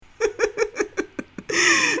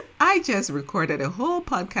I just recorded a whole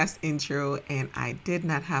podcast intro and I did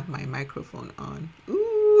not have my microphone on.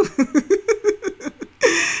 Ooh.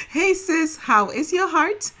 Hey sis, how is your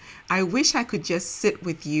heart? I wish I could just sit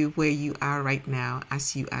with you where you are right now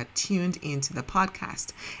as you are tuned into the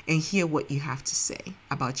podcast and hear what you have to say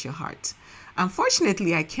about your heart.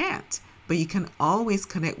 Unfortunately, I can't, but you can always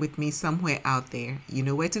connect with me somewhere out there. You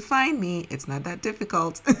know where to find me. It's not that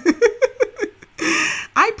difficult.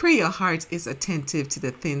 I pray your heart is attentive to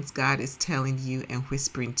the things God is telling you and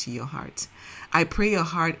whispering to your heart. I pray your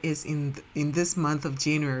heart is in this month of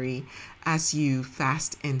January as you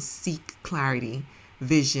fast and seek clarity,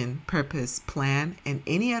 vision, purpose, plan, and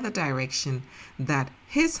any other direction that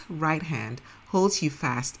His right hand holds you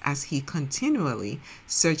fast as He continually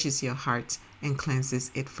searches your heart and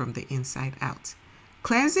cleanses it from the inside out.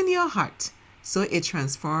 Cleansing your heart so it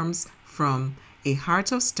transforms from a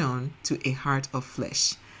heart of stone to a heart of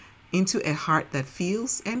flesh, into a heart that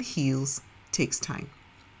feels and heals takes time.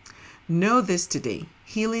 Know this today.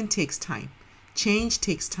 Healing takes time. Change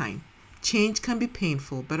takes time. Change can be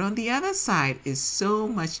painful, but on the other side is so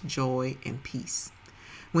much joy and peace.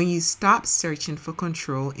 When you stop searching for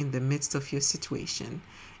control in the midst of your situation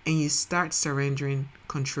and you start surrendering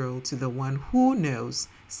control to the one who knows,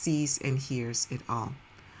 sees, and hears it all.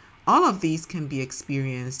 All of these can be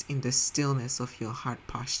experienced in the stillness of your heart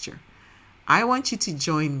posture. I want you to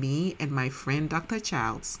join me and my friend Dr.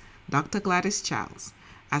 Gladys Childs,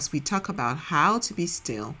 as we talk about how to be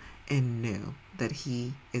still and know that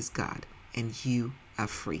He is God and you are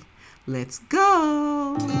free. Let's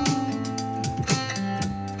go!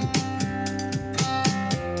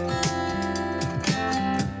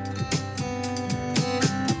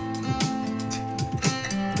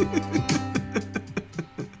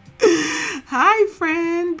 Hi,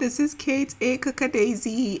 friend. This is Kate A.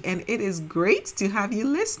 Daisy, and it is great to have you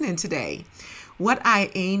listening today. What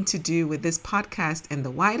I aim to do with this podcast and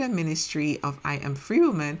the wider ministry of I Am Free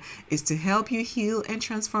Woman is to help you heal and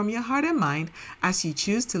transform your heart and mind as you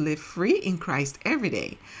choose to live free in Christ every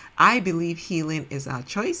day. I believe healing is our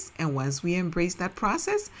choice, and once we embrace that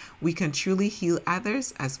process, we can truly heal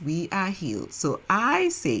others as we are healed. So I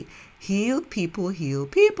say, healed people heal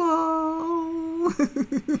people.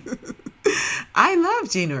 I love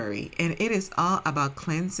January, and it is all about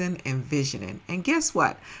cleansing and visioning. And guess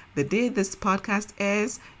what? The day this podcast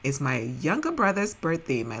airs is my younger brother's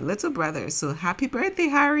birthday, my little brother. So happy birthday,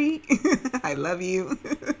 Harry. I love you.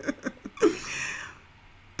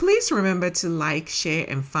 Please remember to like, share,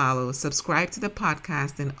 and follow, subscribe to the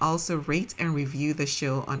podcast, and also rate and review the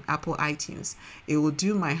show on Apple iTunes. It will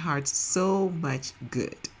do my heart so much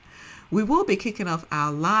good. We will be kicking off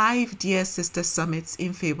our live Dear Sister Summits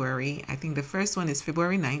in February. I think the first one is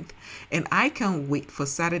February 9th. And I can't wait for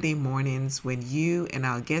Saturday mornings when you and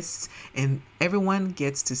our guests and everyone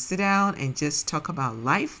gets to sit down and just talk about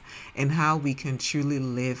life and how we can truly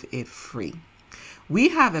live it free. We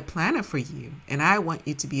have a planner for you, and I want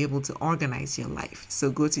you to be able to organize your life. So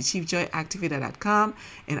go to chiefjoyactivator.com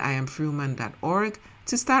and iamfreewoman.org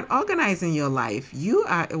to start organizing your life. You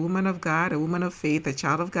are a woman of God, a woman of faith, a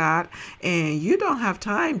child of God, and you don't have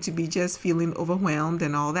time to be just feeling overwhelmed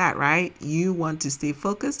and all that, right? You want to stay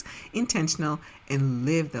focused, intentional, and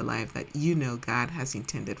live the life that you know God has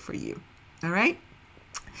intended for you. All right?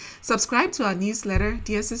 Subscribe to our newsletter,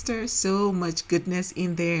 dear sister. So much goodness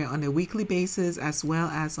in there on a weekly basis as well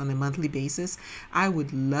as on a monthly basis. I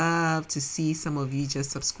would love to see some of you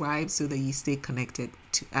just subscribe so that you stay connected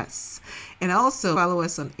to us. And also follow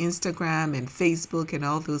us on Instagram and Facebook and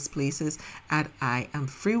all those places at I Am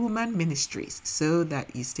Free Woman Ministries so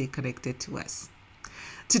that you stay connected to us.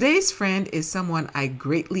 Today's friend is someone I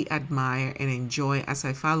greatly admire and enjoy as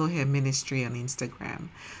I follow her ministry on Instagram.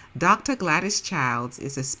 Dr. Gladys Childs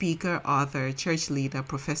is a speaker, author, church leader,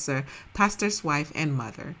 professor, pastor's wife, and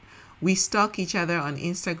mother. We stalk each other on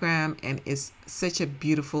Instagram and is such a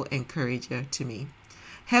beautiful encourager to me.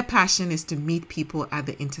 Her passion is to meet people at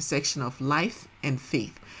the intersection of life and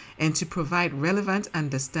faith and to provide relevant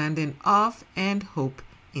understanding of and hope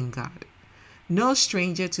in God. No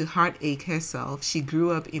stranger to heartache herself, she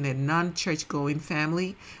grew up in a non-church-going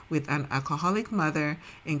family with an alcoholic mother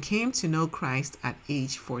and came to know Christ at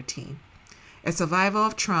age 14. A survivor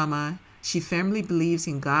of trauma, she firmly believes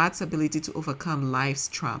in God's ability to overcome life's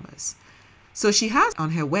traumas. So she has on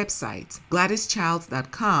her website,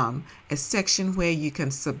 GladysChilds.com, a section where you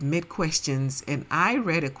can submit questions, and I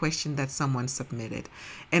read a question that someone submitted.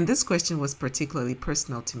 And this question was particularly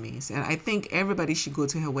personal to me. And I think everybody should go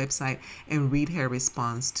to her website and read her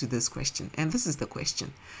response to this question. And this is the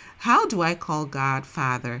question. How do I call God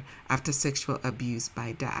Father after sexual abuse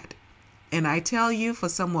by dad? And I tell you, for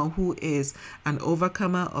someone who is an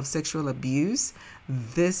overcomer of sexual abuse,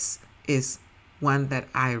 this is one that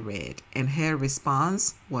I read, and her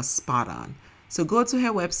response was spot on. So go to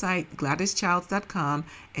her website, gladyschilds.com,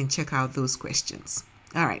 and check out those questions.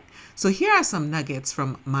 All right, so here are some nuggets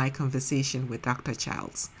from my conversation with Dr.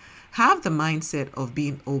 Childs. Have the mindset of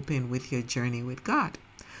being open with your journey with God.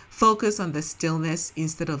 Focus on the stillness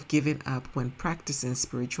instead of giving up when practicing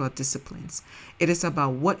spiritual disciplines. It is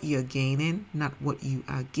about what you're gaining, not what you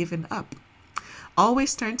are giving up.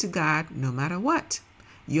 Always turn to God no matter what.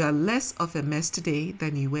 You are less of a mess today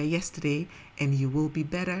than you were yesterday, and you will be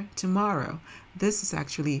better tomorrow. This is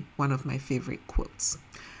actually one of my favorite quotes.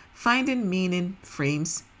 Finding meaning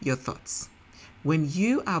frames your thoughts. When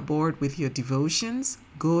you are bored with your devotions,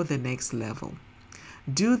 go the next level.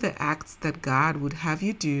 Do the acts that God would have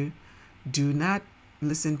you do. Do not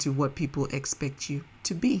listen to what people expect you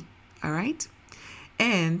to be. All right?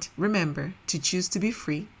 And remember to choose to be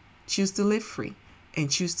free, choose to live free, and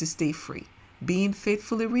choose to stay free. Being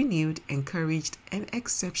faithfully renewed, encouraged, and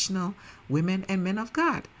exceptional women and men of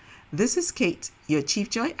God. This is Kate, your Chief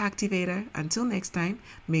Joy Activator. Until next time,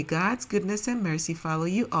 may God's goodness and mercy follow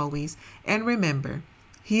you always. And remember,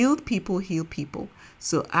 healed people heal people.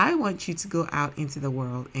 So I want you to go out into the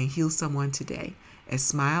world and heal someone today. A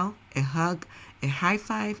smile, a hug, a high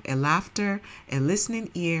five, a laughter, a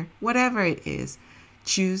listening ear, whatever it is.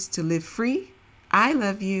 Choose to live free. I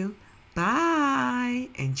love you. Bye.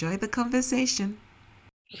 Enjoy the conversation.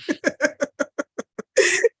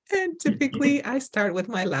 And typically I start with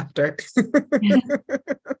my laughter.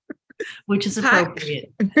 Which is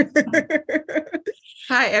appropriate.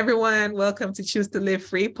 Hi, everyone. Welcome to Choose to Live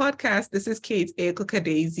Free podcast. This is Kate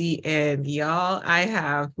Daisy, and y'all, I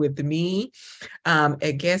have with me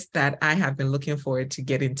a guest that I have been looking forward to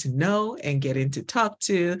getting to know and getting to talk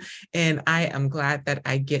to, and I am glad that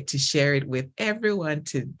I get to share it with everyone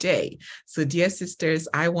today. So, dear sisters,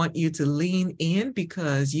 I want you to lean in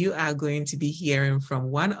because you are going to be hearing from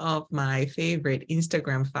one of my favorite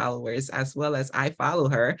Instagram followers, as well as I follow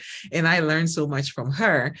her, and I learned so much from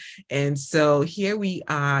her. And so here we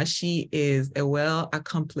are. She is a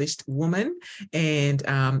well-accomplished woman. And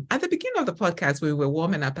at the beginning of the podcast, we were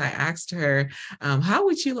warming up. I asked her, how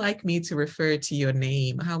would you like me to refer to your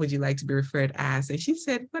name? How would you like to be referred as? And she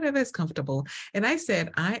said, whatever is comfortable. And I said,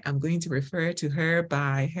 I am going to refer to her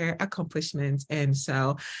by her accomplishments. And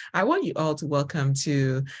so I want you all to welcome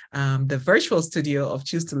to the virtual studio of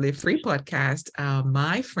Choose to Live Free podcast,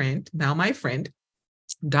 my friend,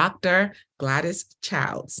 Dr. Gladys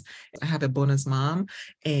Childs. I have a bonus mom,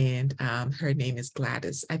 and her name is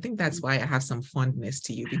Gladys. I think that's why I have some fondness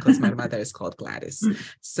to you, because my mother is called Gladys.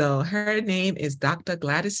 So her name is Dr.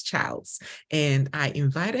 Gladys Childs, and I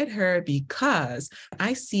invited her because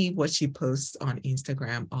I see what she posts on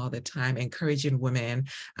Instagram all the time, encouraging women,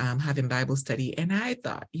 having Bible study. And I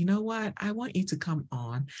thought, you know what? I want you to come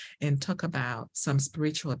on and talk about some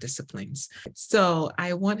spiritual disciplines. So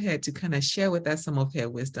I want her to kind of share with us some of her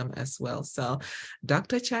wisdom as well. So,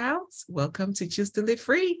 Dr. Childs, welcome to Choose to Live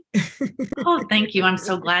Free. Oh, thank you. I'm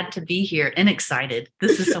so glad to be here and excited.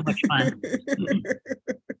 This is so much fun.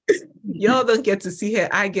 Y'all don't get to see her.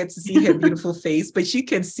 I get to see her beautiful face, but you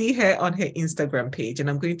can see her on her Instagram page. And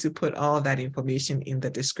I'm going to put all that information in the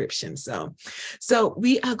description. So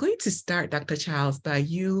we are going to start, Dr. Childs, by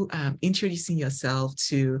you introducing yourself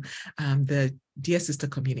to the Dear Sister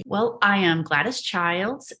community. Well, I am Gladys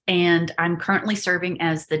Childs, and I'm currently serving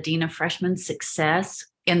as the Dean of Freshman Success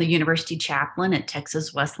and the University Chaplain at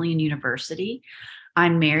Texas Wesleyan University.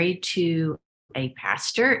 I'm married to a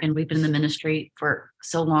pastor, and we've been in the ministry for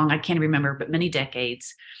so long, I can't remember, but many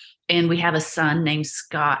decades. And we have a son named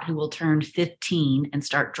Scott who will turn 15 and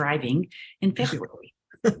start driving in February.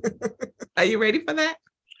 Are you ready for that?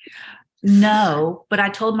 No, but I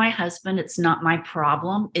told my husband it's not my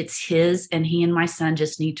problem. It's his, and he and my son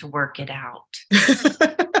just need to work it out.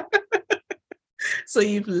 So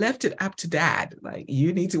you've left it up to dad. Like,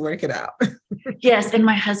 you need to work it out. Yes. And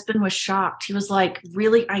my husband was shocked. He was like,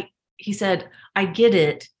 really? He said, I get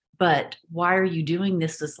it, but why are you doing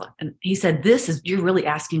this? And he said, you're really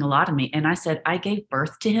asking a lot of me. And I said, I gave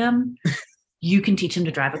birth to him. You can teach him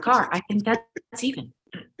to drive a car. I think that's even.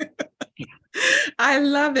 I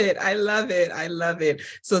love it. I love it. I love it.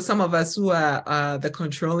 So some of us who are the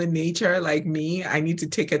controlling nature, like me, I need to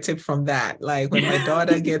take a tip from that. Like, when my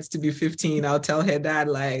daughter gets to be 15, I'll tell her dad,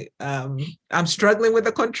 like, I'm struggling with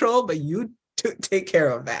the control, but you take care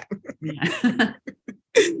of that. Yeah.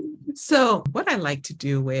 So, what I like to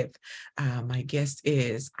do with my guest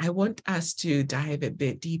is I want us to dive a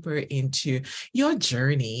bit deeper into your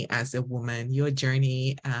journey as a woman, your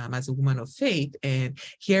journey as a woman of faith, and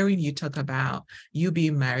hearing you talk about you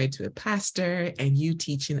being married to a pastor and you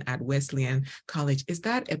teaching at Wesleyan College. Is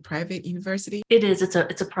that a private university? It is.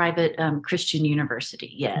 It's a private Christian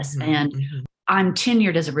university. Yes, Mm-hmm, and mm-hmm, I'm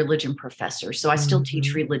tenured as a religion professor, so I still teach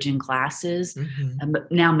mm-hmm, religion classes, mm-hmm.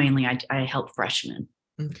 but now mainly I help freshmen.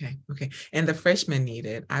 Okay, okay. And the freshmen need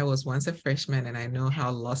it. I was once a freshman and I know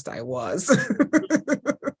how lost I was.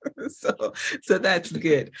 So, so that's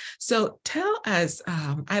good. So tell us,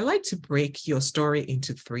 I like to break your story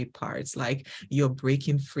into three parts, like your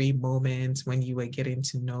breaking free moment when you were getting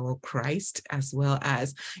to know Christ, as well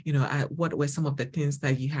as, what were some of the things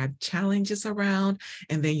that you had challenges around,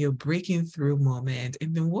 and then your breaking through moment.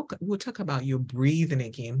 And then we'll talk about your breathing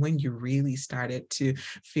again, when you really started to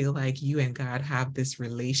feel like you and God have this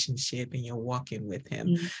relationship and you're walking with him.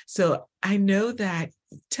 Mhm. So I know that.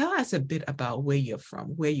 Tell us a bit about where you're from,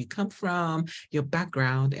 where you come from, your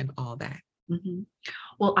background, and all that. Mhm.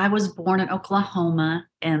 Well, I was born in Oklahoma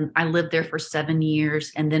and I lived there for 7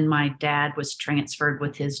 years. And then my dad was transferred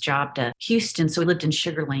with his job to Houston. So we lived in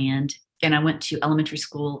Sugar Land. And I went to elementary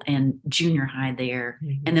school and junior high there.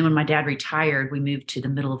 And then Mhm. when my dad retired, we moved to the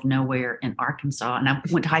middle of nowhere in Arkansas. And I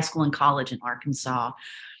went to high school and college in Arkansas.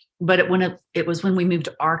 But it was when we moved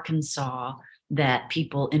to Arkansas that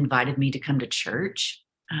people invited me to come to church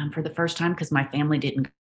for the first time because my family didn't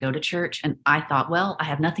go to church. And I thought, well, I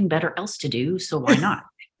have nothing better else to do. So why not?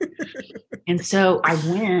 And so I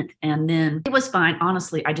went, and then it was fine.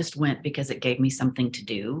 Honestly, I just went because it gave me something to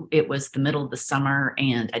do. It was the middle of the summer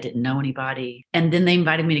and I didn't know anybody. And then they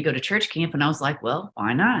invited me to go to church camp. And I was like, well,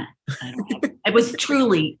 why not? It was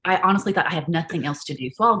truly, I honestly thought I have nothing else to do.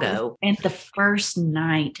 So I'll go. And the first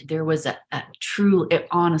night, there was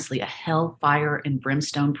honestly, a hellfire and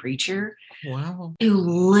brimstone preacher Wow. who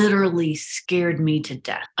literally scared me to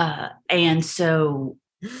death. And so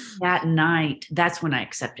that night, that's when I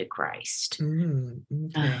accepted Christ.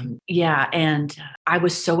 Okay. Yeah, and I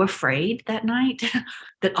was so afraid that night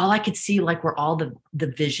that all I could see were all the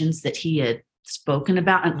visions that he had spoken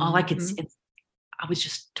about, and all I could see, Mhm. I was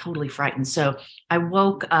just totally frightened. So I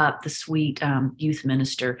woke up the sweet youth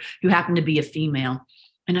minister, who happened to be a female,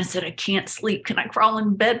 and I said, I can't sleep. Can I crawl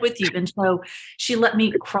in bed with you? And so she let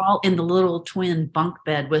me crawl in the little twin bunk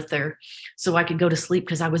bed with her so I could go to sleep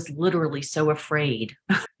because I was literally so afraid.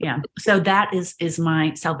 Yeah. So that is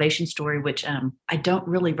my salvation story, which I don't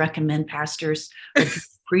really recommend pastors or people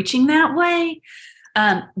preaching that way.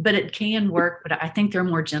 But it can work. But I think there are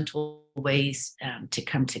more gentle ways to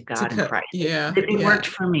come to God in Christ. Yeah, It yeah, worked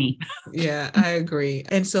for me. yeah, I agree.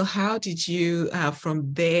 And so how did you,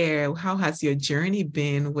 from there, how has your journey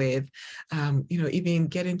been with, even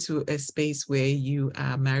getting to a space where you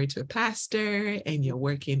are married to a pastor and you're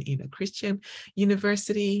working in a Christian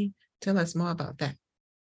university? Tell us more about that.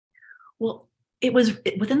 Well, it was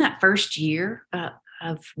within that first year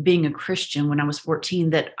of being a Christian when I was 14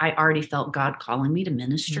 that I already felt God calling me to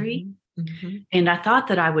ministry. Mhm, mhm, And I thought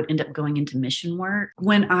that I would end up going into mission work.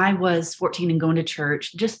 When I was 14 and going to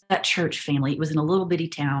church, just that church family, it was in a little bitty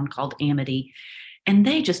town called Amity. And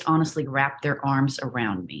they just honestly wrapped their arms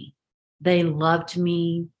around me. They loved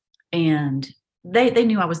me, and they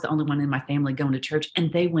knew I was the only one in my family going to church,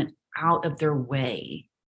 and they went out of their way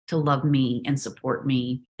to love me and support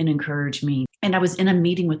me and encourage me. And I was in a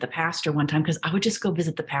meeting with the pastor one time because I would just go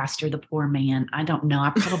visit the pastor, the poor man. I don't know.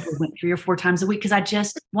 I probably went 3 or 4 times a week because I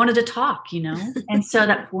just wanted to talk. And so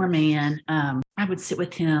that poor man, I would sit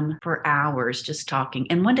with him for hours just talking.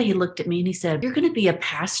 And one day he looked at me and he said, "You're going to be a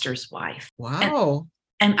pastor's wife." And, Wow.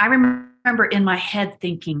 and I remember in my head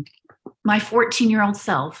thinking, my 14-year-old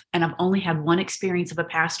self, and I've only had one experience of a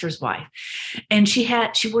pastor's wife. And she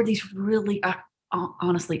wore these really,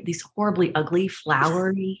 honestly, these horribly ugly,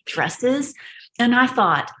 flowery dresses. And I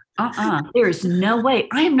thought, there is no way.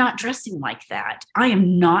 I am not dressing like that. I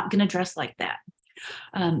am not going to dress like that.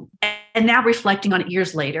 And now reflecting on it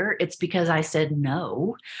years later, it's because I said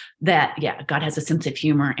no, that, yeah, God has a sense of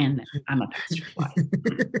humor and I'm a pastor's wife.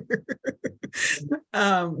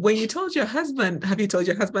 When you told your husband, have you told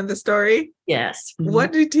your husband the story? Yes. Mhm.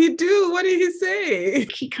 What did he do? What did he say?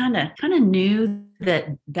 He kind of knew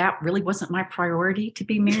that really wasn't my priority to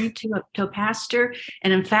be married to a pastor.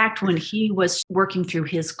 And in fact, when he was working through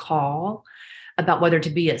his call about whether to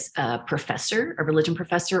be a professor, a religion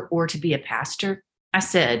professor, or to be a pastor, I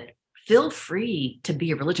said, feel free to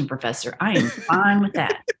be a religion professor. I am fine with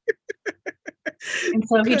that. And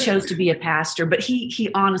so he Good. chose to be a pastor, but he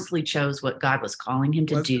honestly chose what God was calling him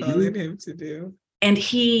to Was calling do. him to do. And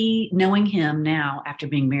he, knowing him now after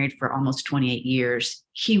being married for almost 28 years,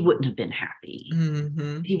 he wouldn't have been happy.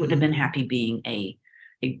 Mm-hmm. He wouldn't have been happy being a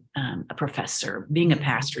professor. Being a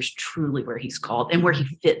pastor is truly where he's called and where he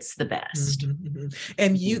fits the best.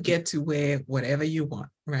 And you get to wear whatever you want,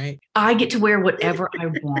 right? I get to wear whatever I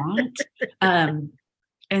want.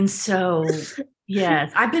 And so, yes,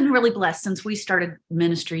 I've been really blessed since we started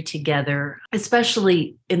ministry together,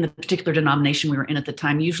 especially in the particular denomination we were in at the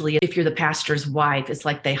time. Usually, if you're the pastor's wife, it's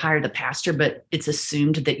like they hire the pastor, but it's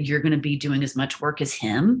assumed that you're going to be doing as much work as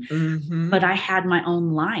him. But I had my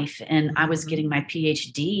own life and I was getting my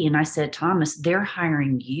PhD. And I said, Thomas, they're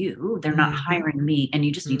hiring you. They're not hiring me. And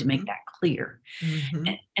you just need to make that clear.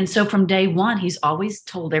 And so from day one, he's always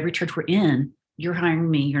told every church we're in, you're hiring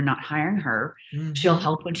me, you're not hiring her. She'll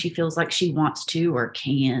help when she feels like she wants to or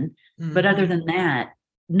can. But other than that,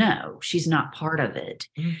 no, she's not part of it.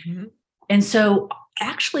 And so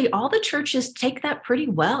actually all the churches take that pretty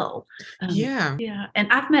well. Yeah.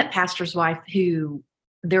 And I've met pastors' wife who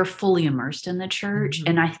they're fully immersed in the church.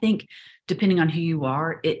 And I think depending on who you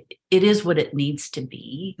are, it is what it needs to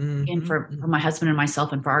be. And for my husband and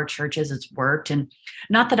myself and for our churches, it's worked. And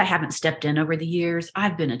not that I haven't stepped in over the years.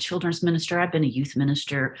 I've been a children's minister. I've been a youth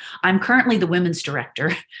minister. I'm currently the women's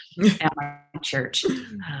director at my church.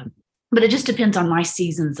 But it just depends on my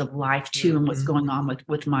seasons of life too and what's going on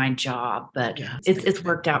with my job. But it's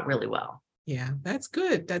worked out really well. Yeah, that's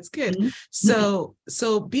good. That's good. So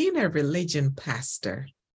being a religion pastor,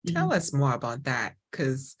 tell us more about that,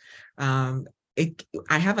 because I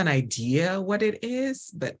have an idea what it is,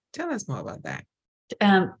 but tell us more about that.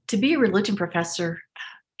 To be a religion professor,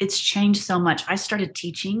 it's changed so much. I started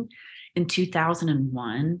teaching in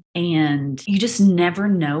 2001, and you just never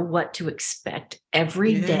know what to expect.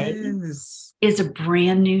 Every day is a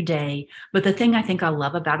brand new day. But the thing I think I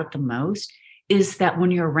love about it the most is that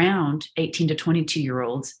when you're around 18 to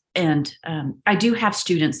 22-year-olds, and I do have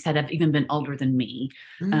students that have even been older than me,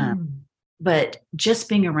 but just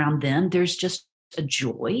being around them, there's just a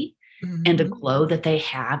joy and a glow that they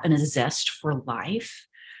have and a zest for life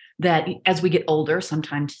that as we get older,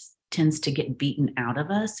 sometimes tends to get beaten out of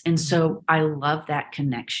us. And so I love that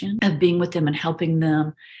connection of being with them and helping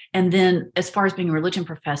them. And then as far as being a religion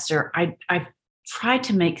professor, I've tried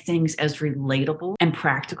to make things as relatable and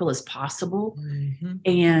practical as possible.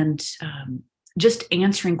 And just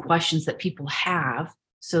answering questions that people have.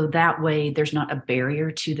 So that way there's not a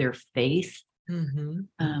barrier to their faith. And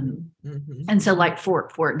so like,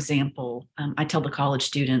 for example, I tell the college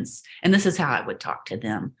students, and this is how I would talk to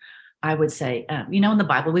them. I would say, in the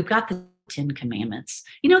Bible, we've got the 10 commandments.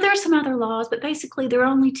 There are some other laws, but basically there are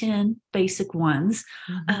only 10 basic ones.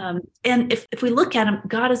 And if we look at them,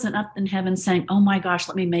 God isn't up in heaven saying, oh my gosh,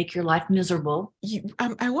 let me make your life miserable.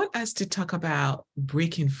 I want us to talk about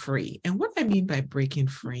breaking free. And what I mean by breaking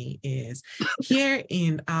free is here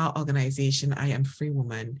in our organization, I Am Free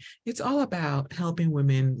Woman, it's all about helping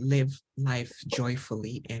women live life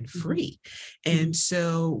joyfully and free. And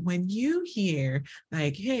so when you hear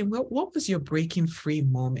like, hey, what was your breaking free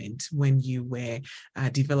moment when you were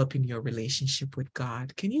developing your relationship with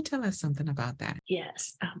God? Can you tell us something about that?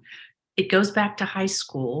 Yes. It goes back to high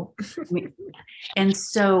school. And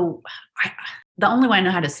so the only way I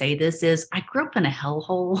know how to say this is I grew up in a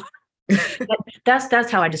hellhole.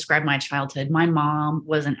 That's how I describe my childhood. My mom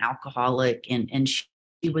was an alcoholic and she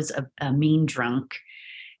was a mean drunk.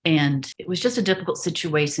 And it was just a difficult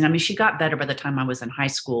situation. I mean, she got better by the time I was in high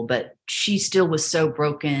school, but she still was so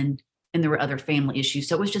broken and there were other family issues.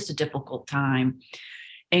 So it was just a difficult time.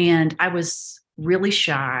 And I was really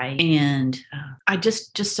shy and I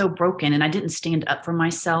just so broken and I didn't stand up for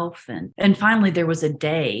myself. And finally, there was a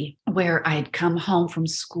day where I had come home from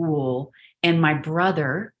school and my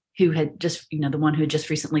brother, who had just, the one who had just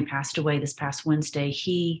recently passed away this past Wednesday,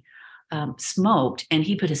 he smoked and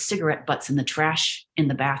he put his cigarette butts in the trash in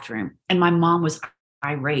the bathroom. And my mom was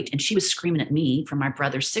irate and she was screaming at me for my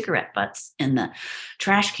brother's cigarette butts in the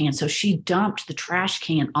trash can. So she dumped the trash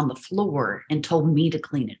can on the floor and told me to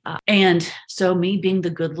clean it up. And so me being the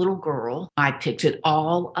good little girl, I picked it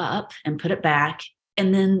all up and put it back.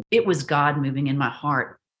 And then it was God moving in my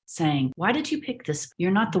heart saying, why did you pick this?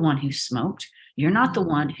 You're not the one who smoked. You're not the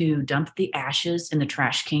one who dumped the ashes in the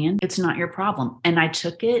trash can. It's not your problem. And I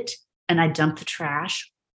took it and I dumped the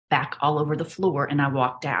trash back all over the floor and I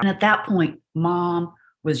walked out. And at that point, Mom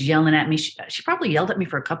was yelling at me. She probably yelled at me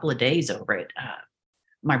for a couple of days over it.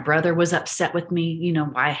 My brother was upset with me.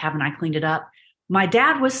 Why haven't I cleaned it up? My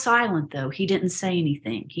dad was silent though. He didn't say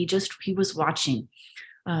anything. He was watching.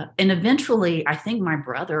 And eventually I think my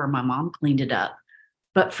brother or my mom cleaned it up.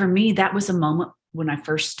 But for me, that was a moment when I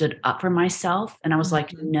first stood up for myself and I was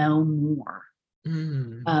like, no more.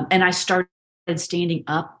 And I started standing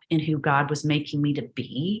up in who God was making me to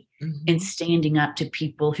be, and standing up to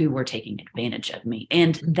people who were taking advantage of me.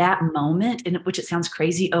 And that moment, in which it sounds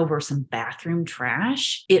crazy, over some bathroom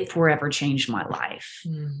trash, it forever changed my life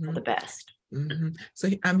for the best. So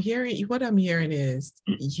I'm hearing what I'm hearing is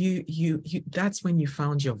you that's when you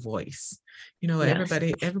found your voice. Yes.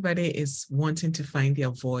 Everybody is wanting to find their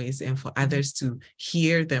voice and for others to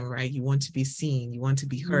hear them, right? You want to be seen, you want to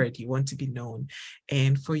be heard, you want to be known.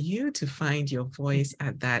 And for you to find your voice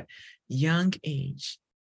at that young age,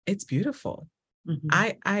 it's beautiful.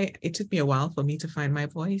 It took me a while for me to find my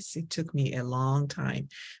voice. It took me a long time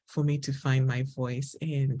for me to find my voice.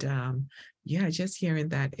 And yeah, just hearing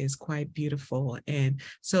that is quite beautiful. And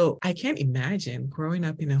so I can't imagine growing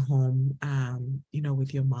up in a home,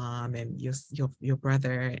 with your mom and your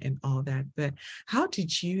brother and all that. But how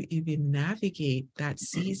did you even navigate that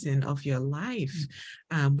season of your life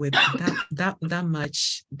with that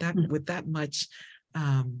much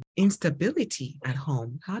instability at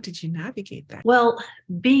home? How did you navigate that? Well,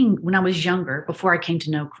 when I was younger, before I came to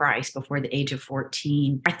know Christ, before the age of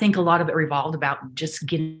 14, I think a lot of it revolved about just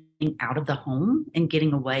getting out of the home and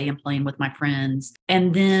getting away and playing with my friends.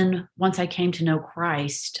 And then once I came to know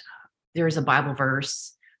Christ, there is a Bible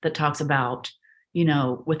verse that talks about,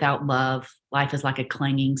 without love, life is like a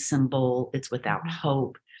clanging cymbal. It's without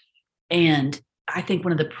hope. And I think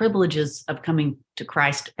one of the privileges of coming to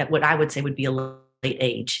Christ at what I would say would be a late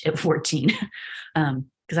age, at 14,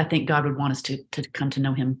 because I think God would want us to come to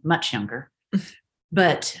know him much younger.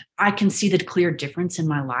 But I can see the clear difference in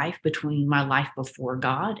my life between my life before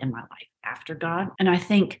God and my life after God. And I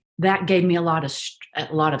think that gave me a lot of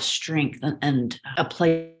strength and a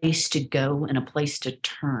place to go and a place to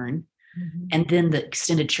turn. And then the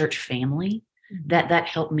extended church family, that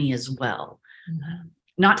helped me as well.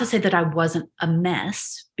 Not to say that I wasn't a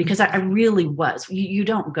mess, because I really was. You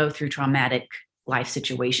don't go through traumatic life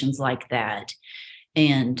situations like that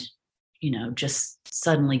and just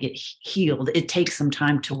suddenly get healed. It takes some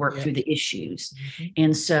time to work through the issues.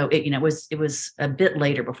 And so it was a bit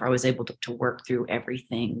later before I was able to work through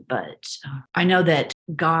everything. But I know that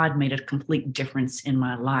God made a complete difference in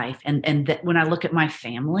my life. And that when I look at my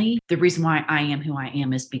family, the reason why I am who I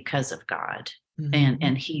am is because of God.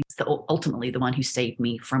 And he's ultimately the one who saved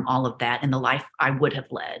me from all of that and the life I would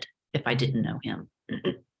have led if I didn't know him.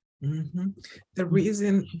 The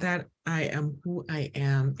reason that I am who I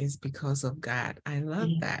am is because of God. I love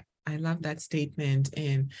that. I love that statement.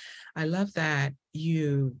 And I love that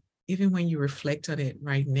even when you reflect on it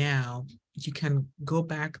right now, you can go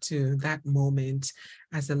back to that moment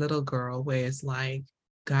as a little girl where it's like,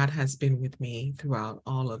 God has been with me throughout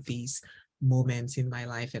all of these moments in my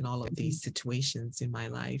life and all of these situations in my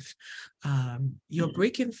life. Your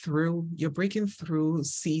breaking through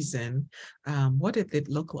season, what did it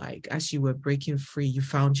look like as you were breaking free? You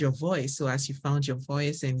found your voice. So as you found your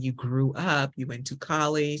voice and you grew up, you went to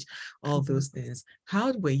college, all those things,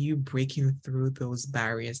 how were you breaking through those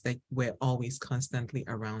barriers that were always constantly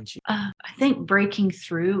around you? I think breaking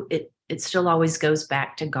through it still always goes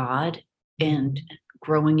back to God and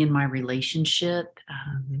growing in my relationship,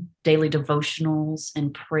 daily devotionals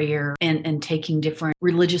and prayer, and taking different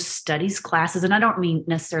religious studies classes. And I don't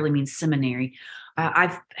necessarily mean seminary.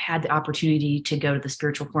 I've had the opportunity to go to the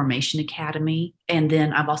Spiritual Formation Academy. And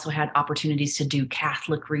then I've also had opportunities to do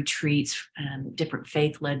Catholic retreats, different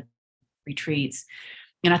faith-led retreats.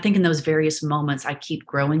 And I think in those various moments, I keep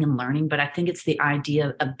growing and learning. But I think it's the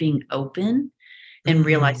idea of being open and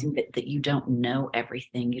realizing that you don't know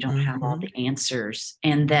everything, you don't have all the answers,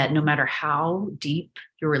 and that no matter how deep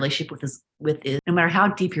your relationship no matter how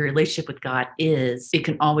deep your relationship with God is, it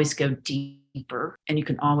can always go deeper, and you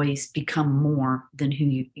can always become more than who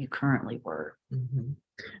you currently were.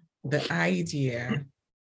 The idea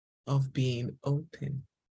of being open,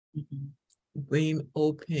 being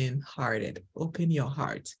open-hearted, open your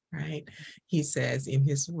heart, right? He says in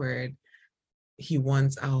his word, he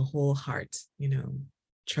wants our whole heart,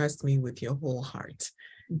 trust me with your whole heart.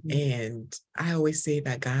 And I always say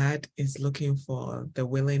that God is looking for the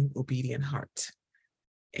willing, obedient heart.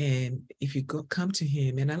 And if you come to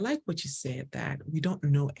him, and I like what you said, that we don't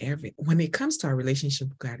know when it comes to our relationship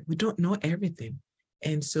with God, we don't know everything.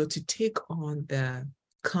 And so to take on the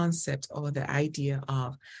concept or the idea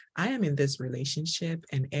of, I am in this relationship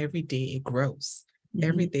and every day it grows.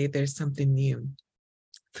 Every day there's something new.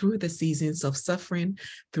 Through the seasons of suffering,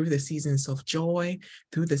 through the seasons of joy,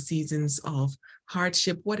 through the seasons of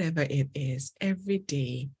hardship, whatever it is, every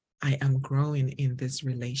day I am growing in this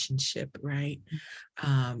relationship, right?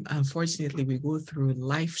 Unfortunately, we go through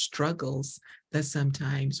life struggles that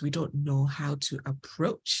sometimes we don't know how to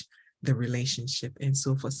approach the relationship. And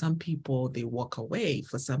so for some people, they walk away.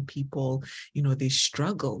 For some people, they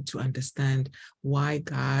struggle to understand why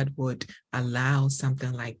God would allow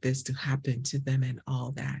something like this to happen to them and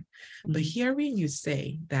all that. Mm-hmm. But hearing you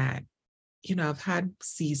say that, I've had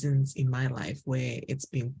seasons in my life where it's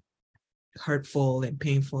been hurtful and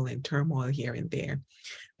painful and turmoil here and there.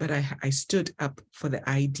 But I stood up for the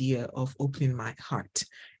idea of opening my heart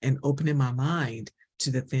and opening my mind to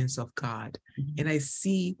the things of God. Mm-hmm. And I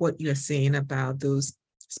see what you're saying about those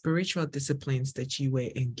spiritual disciplines that you were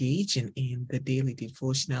engaging in, the daily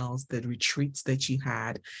devotionals, the retreats that you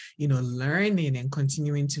had, learning and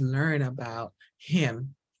continuing to learn about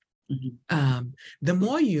Him. Mm-hmm. The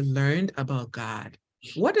more you learned about God,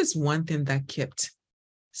 what is one thing that kept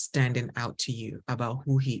standing out to you about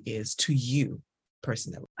who He is to you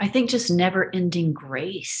personally? I think just never-ending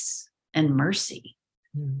grace and mercy.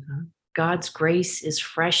 Mm-hmm. God's grace is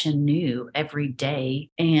fresh and new every day.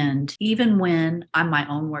 And even when I'm my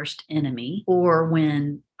own worst enemy, or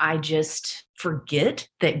when I just forget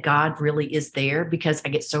that God really is there because I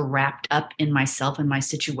get so wrapped up in myself and my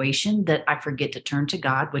situation that I forget to turn to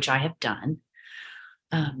God, which I have done.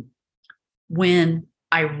 When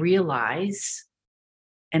I realize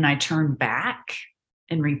and I turn back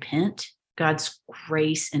and repent, God's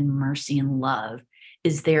grace and mercy and love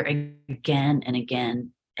is there again and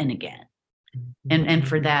again and again. Mm-hmm. And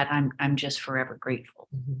for that, I'm just forever grateful.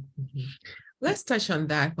 Mm-hmm. Let's touch on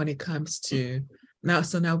that when it comes to now.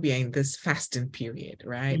 So now we are in this fasting period,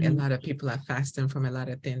 right? Mm-hmm. A lot of people are fasting from a lot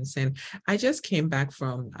of things. And I just came back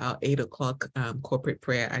from our 8:00 corporate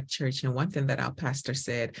prayer at church. And one thing that our pastor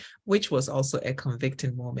said, which was also a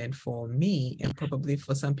convicting moment for me and probably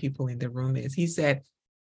for some people in the room, is he said,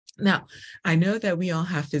 now, I know that we all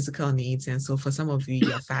have physical needs. And so for some of you,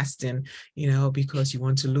 you're fasting, because you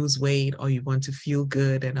want to lose weight or you want to feel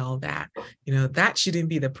good and all that. That shouldn't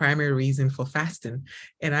be the primary reason for fasting.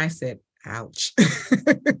 And I said, ouch.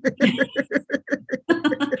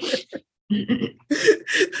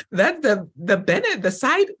 That's the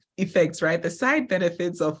side effects, right? The side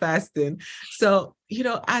benefits of fasting. So,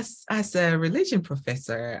 as a religion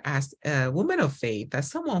professor, as a woman of faith, as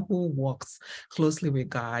someone who walks closely with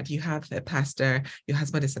God, you have a pastor, your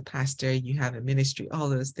husband is a pastor, you have a ministry, all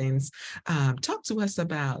those things. Talk to us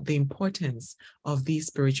about the importance of these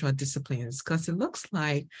spiritual disciplines, because it looks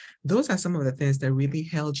like those are some of the things that really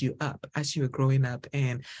held you up as you were growing up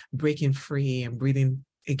and breaking free and breathing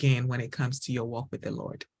again when it comes to your walk with the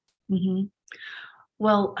Lord. Mm-hmm.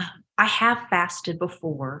 Well, I have fasted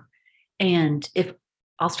before, and if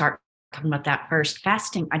I'll start talking about that first,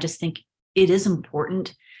 fasting, I just think it is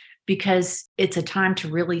important because it's a time to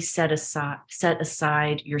really set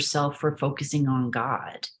aside yourself for focusing on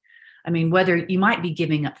God. I mean, whether you might be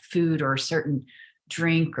giving up food or a certain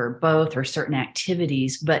drink or both or certain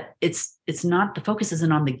activities, but it's not, the focus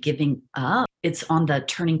isn't on the giving up. It's on the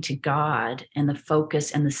turning to God and the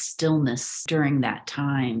focus and the stillness during that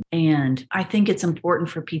time. And I think it's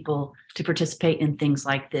important for people to participate in things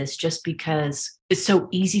like this just because it's so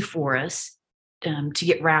easy for us to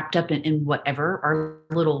get wrapped up in whatever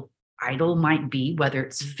our little idol might be, whether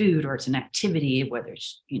it's food or it's an activity, whether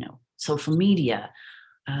it's, social media,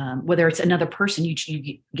 whether it's another person,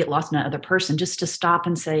 you get lost in another person, just to stop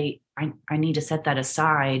and say, I need to set that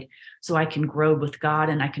aside so I can grow with God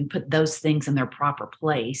and I can put those things in their proper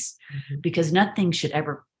place, mm-hmm. because nothing should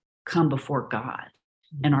ever come before God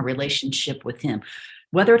mm-hmm. and our relationship with Him,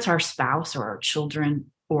 whether it's our spouse or our children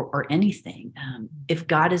or anything. If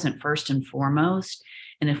God isn't first and foremost,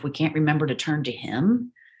 and if we can't remember to turn to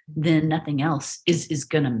Him, then nothing else is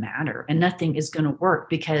going to matter and nothing is going to work,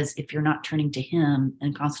 because if you're not turning to Him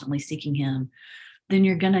and constantly seeking Him, then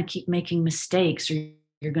you're going to keep making mistakes or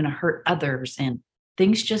you're going to hurt others and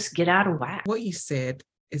things just get out of whack. What you said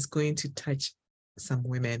is going to touch some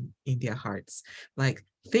women in their hearts. Like,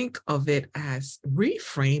 think of it as,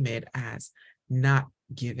 reframe it as not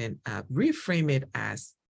giving up. Reframe it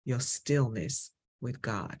as your stillness with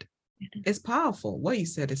God. It's powerful. What you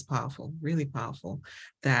said is powerful, really powerful,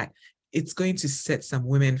 that it's going to set some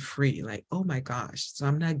women free. Like, oh my gosh, so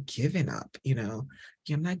I'm not giving up, I'm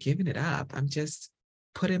not giving it up. I'm just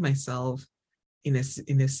putting myself in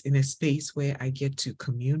a space where I get to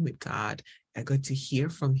commune with God. I get to hear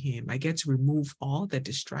from Him. I get to remove all the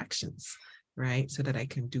distractions, right? So that I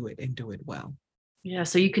can do it and do it well. Yeah,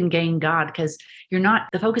 so you can gain God, because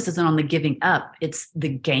the focus isn't on the giving up, it's the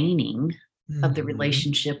gaining of the Mhm.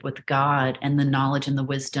 relationship with God and the knowledge and the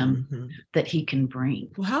wisdom Mhm. that he can bring.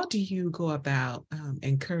 Well, how do you go about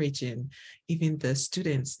encouraging even the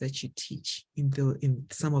students that you teach in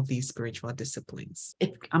some of these spiritual disciplines?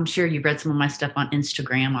 I'm sure you've read some of my stuff on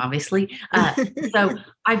Instagram, obviously. So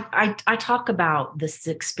I talk about the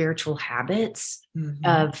 6 spiritual habits Mhm.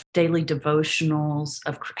 of daily devotionals,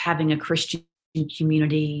 of having a Christian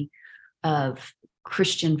community, of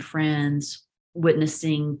Christian friends,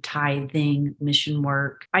 witnessing, tithing, mission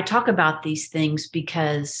work. I talk about these things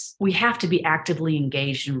because we have to be actively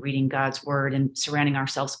engaged in reading God's word and surrounding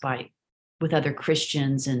ourselves with other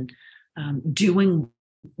Christians and doing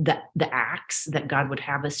the acts that God would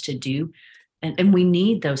have us to do. And we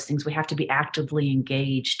need those things. We have to be actively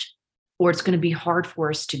engaged or it's going to be hard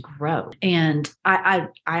for us to grow. And I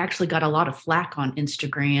actually got a lot of flack on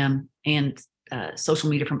Instagram and social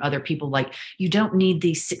media from other people like, you don't need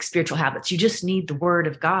these 6 spiritual habits. You just need the word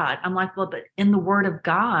of God. I'm like, well, but in the word of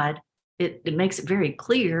God, it makes it very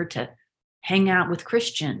clear to hang out with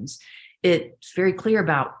Christians. It's very clear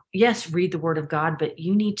about, yes, read the word of God, but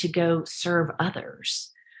you need to go serve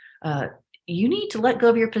others. Uh, you need to let go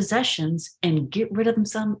of your possessions and get rid of them,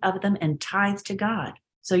 some of them, and tithe to God.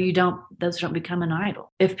 So those don't become an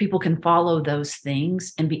idol. If people can follow those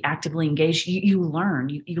things and be actively engaged, you learn.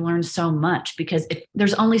 You learn so much because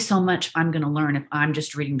there's only so much I'm going to learn if I'm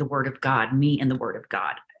just reading the Word of God, me and the Word of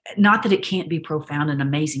God. Not that it can't be profound and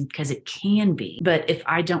amazing, because it can be. But if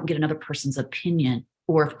I don't get another person's opinion,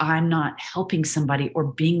 or if I'm not helping somebody or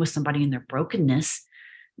being with somebody in their brokenness,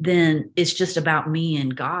 then it's just about me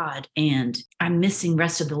and God. And I'm missing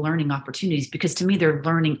rest of the learning opportunities, because to me, they're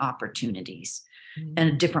learning opportunities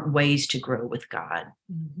and different ways to grow with God.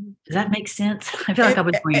 Mhm. Does that make sense? I feel like I It,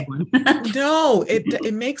 was it, rambling. no,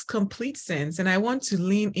 it makes complete sense. And I want to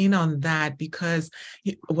lean in on that because,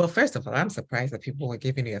 well, first of all, I'm surprised that people were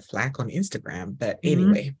giving you a flack on Instagram. But Mhm.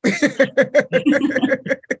 anyway,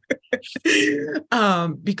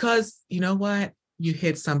 because you know what? You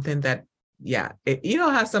hit something that, yeah, you know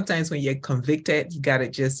how sometimes when you're convicted, you got to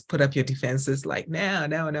just put up your defenses like, no,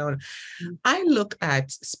 no, no. I look at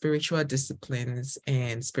spiritual disciplines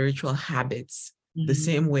and spiritual habits the Mhm.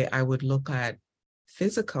 same way I would look at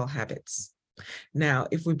physical habits. Now,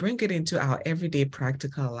 if we bring it into our everyday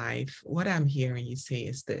practical life, what I'm hearing you say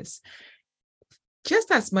is this: just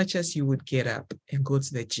as much as you would get up and go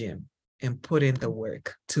to the gym and put in the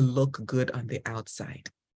work to look good on the outside,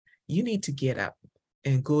 you need to get up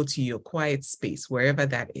and go to your quiet space, wherever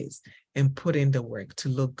that is, and put in the work to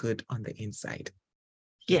look good on the inside.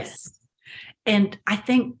 Yes. Yes. And I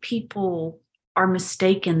think people are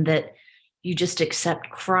mistaken that you just accept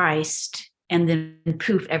Christ and then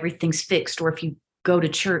poof, everything's fixed. Or if you go to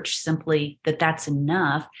church simply, that's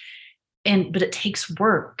enough. But it takes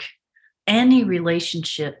work. Any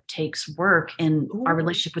relationship takes work, and our Ooh.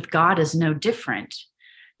 relationship with God is no different.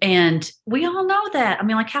 And we all know that. I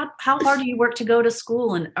mean, like, how hard do you work to go to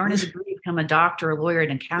school and earn a degree, become a doctor, a lawyer,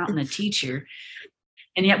 an accountant, a teacher?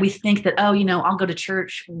 And yet we think that, oh, I'll go to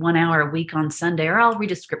church 1 hour a week on Sunday, or I'll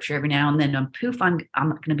read a scripture every now and then. And poof, I'm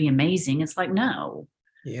going to be amazing. It's like, no,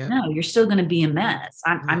 Yeah. no, you're still going to be a mess.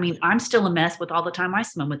 I Yeah. mean, I'm still a mess with all the time I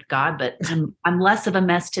spend with God, but I'm less of a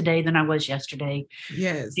mess today than I was yesterday, you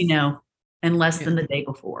Yes. know, and less Yeah. than the day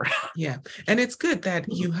before. Yeah. And it's good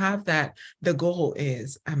that you have that. The goal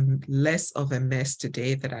is I'm less of a mess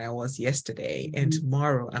today than I was yesterday. And Mhm.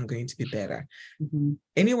 tomorrow I'm going to be better. Mhm.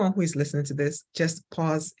 Anyone who is listening to this, just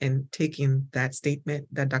pause and take in that statement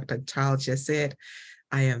that Dr. Charles just said.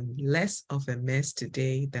 I am less of a mess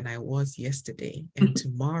today than I was yesterday. And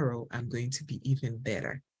tomorrow I'm going to be even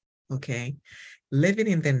better. Okay. Living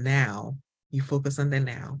in the now, you focus on the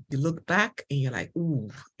now. You look back and you're like, ooh,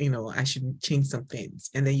 I should change some things.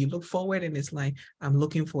 And then you look forward and it's like, I'm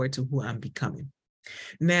looking forward to who I'm becoming.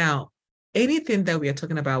 Now, anything that we are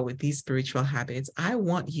talking about with these spiritual habits, I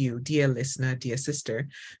want you, dear listener, dear sister,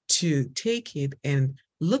 to take it and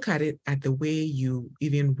look at it at the way you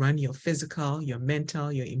even run your physical, your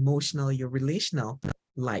mental, your emotional, your relational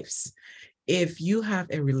lives. If you have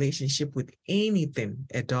a relationship with anything,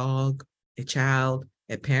 a dog, a child,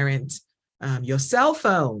 a parent, your cell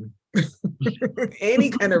phone, any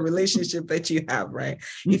kind of relationship that you have, right?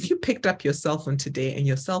 If you picked up your cell phone today and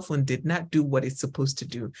your cell phone did not do what it's supposed to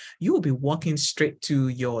do, you will be walking straight to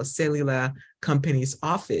your cellular company's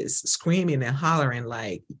office, screaming and hollering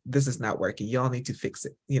like, this is not working. Y'all need to fix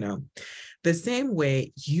it. The same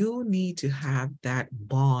way you need to have that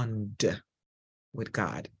bond with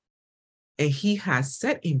God. And he has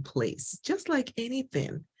set in place, just like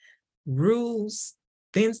anything, rules,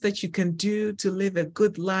 things that you can do to live a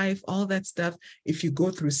good life, all that stuff. If you go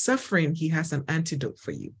through suffering, he has an antidote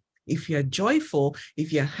for you. If you're joyful,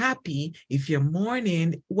 if you're happy, if you're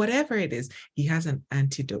mourning, whatever it is, he has an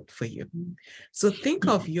antidote for you. So think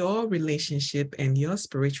of your relationship and your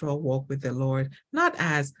spiritual walk with the Lord, not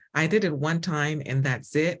as I did it one time and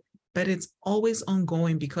that's it, but it's always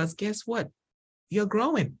ongoing, because guess what? You're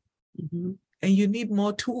growing. Mm-hmm. And you need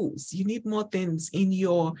more tools. You need more things in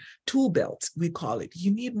your tool belt, we call it.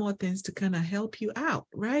 You need more things to kind of help you out,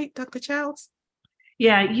 right, Dr. Childs?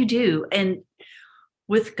 Yeah, you do. And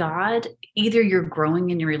with God, either you're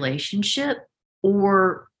growing in your relationship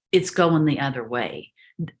or it's going the other way.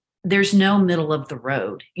 There's no middle of the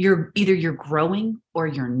road. You're growing or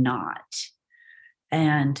you're not.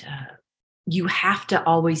 And you have to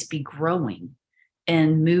always be growing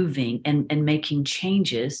and moving and making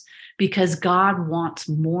changes, because God wants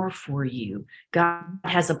more for you. God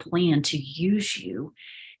has a plan to use you.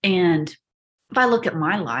 And if I look at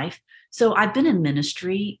my life, so I've been in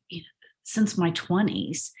ministry since my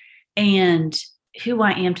 20s, and who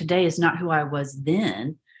I am today is not who I was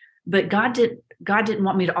then, but God didn't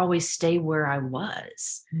want me to always stay where I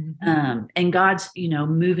was. Mm-hmm. And God's,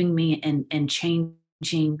 moving me and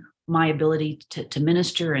changing my ability to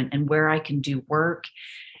minister and where I can do work.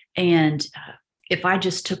 And if I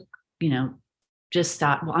just took, just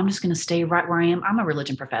thought, well, I'm just going to stay right where I am. I'm a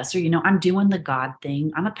religion professor. I'm doing the God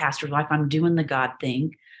thing. I'm a pastor's wife. I'm doing the God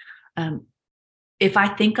thing. If I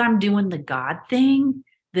think I'm doing the God thing,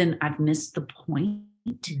 then I've missed the point,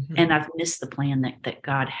 mm-hmm. and I've missed the plan that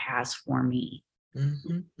God has for me.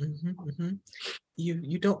 Mm-hmm, mm-hmm, mm-hmm.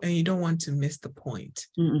 You don't want to miss the point.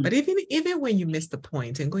 Mm-mm. But even when you miss the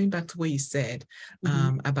point, and going back to what you said,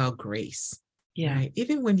 mm-hmm. About grace, yeah, right?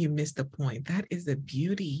 Even when you miss the point, that is the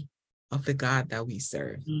beauty of the God that we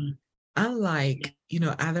serve. Mm. Unlike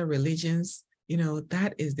other religions,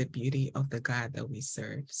 that is the beauty of the God that we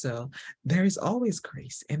serve. So there is always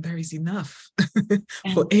grace, and there is enough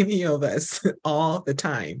for any of us all the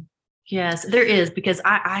time. Yes, there is, because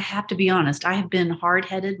I have to be honest. I have been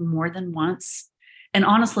hard-headed more than once. And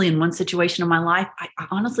honestly, in one situation of my life, I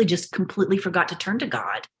honestly just completely forgot to turn to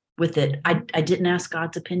God with it. I didn't ask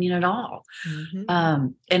God's opinion at all. Mm-hmm.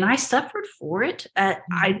 And I suffered for it.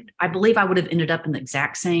 Mm-hmm. I believe I would have ended up in the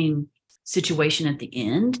exact same situation at the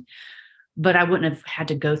end, but I wouldn't have had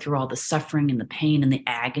to go through all the suffering and the pain and the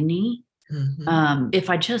agony, mm-hmm. If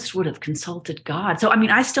I just would have consulted God. So,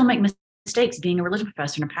 I still make mistakes being a religion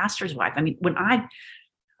professor and a pastor's wife.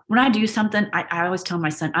 When I do something, I always tell my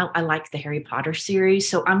son, I like the Harry Potter series.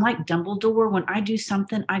 So I'm like Dumbledore. When I do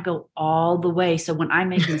something, I go all the way. So when I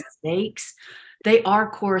make mistakes, they are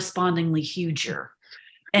correspondingly huger.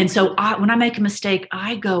 And so when I make a mistake,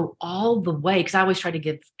 I go all the way, because I always try to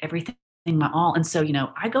give everything my all. And so,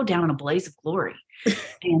 I go down in a blaze of glory.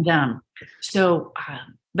 And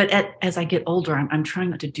but as I get older, I'm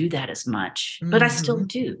trying not to do that as much, mm-hmm. but I still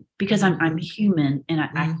do, because mm-hmm. I'm human, and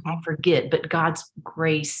I forget. But God's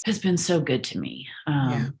grace has been so good to me,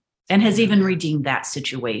 and has even redeemed that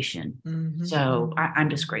situation. Mm-hmm. So I'm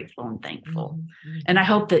just grateful and thankful, mm-hmm. and I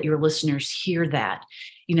hope that your listeners hear that.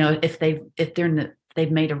 If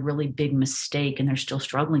they've made a really big mistake and they're still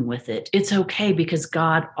struggling with it, it's okay, because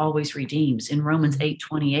God always redeems. In Romans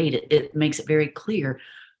 8:28, it makes it very clear.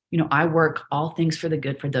 I work all things for the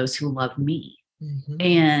good for those who love me. Mm-hmm.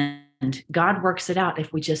 And God works it out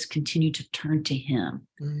if we just continue to turn to him.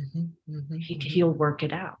 Mm-hmm. Mm-hmm. He'll work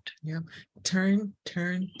it out. Yeah. Turn to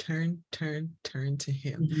him.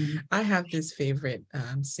 Mm-hmm. I have this favorite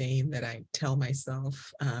saying that I tell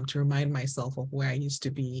myself to remind myself of where I used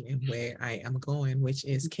to be and where I am going, which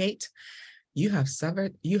is, Kate, you have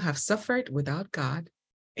suffered without God,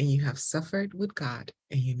 and you have suffered with God,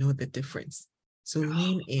 and you know the difference. So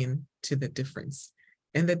lean in to the difference.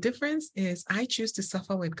 And the difference is, I choose to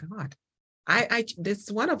suffer with God.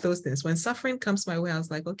 It's one of those things. When suffering comes my way, I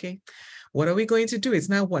was like, okay, what are we going to do? It's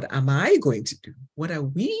not what am I going to do? What are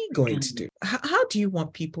we going to do? How do you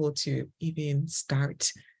want people to even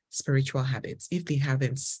start spiritual habits if they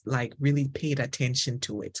haven't really paid attention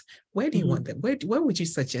to it? Where do you want them? Where would you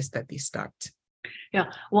suggest that they start?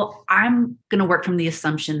 Yeah, well, I'm going to work from the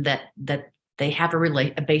assumption that they have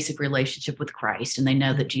a basic relationship with Christ, and they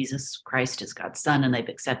know that Jesus Christ is God's son, and they've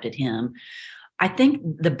accepted him. I think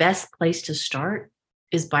the best place to start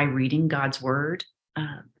is by reading God's word.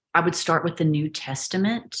 I would start with the New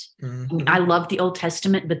Testament. Mm-hmm. I love the Old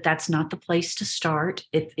Testament, but that's not the place to start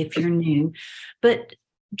if you're new. But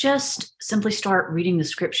just simply start reading the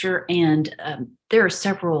scripture. And there are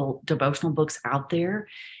several devotional books out there.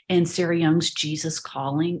 And Sarah Young's Jesus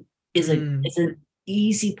Calling is an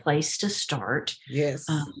easy place to start. Yes.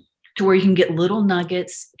 To where you can get little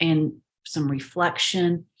nuggets and some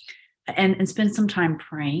reflection, and spend some time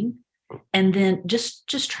praying. And then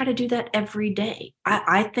just try to do that every day.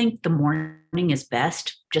 I think the morning is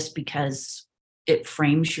best just because it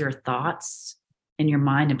frames your thoughts in your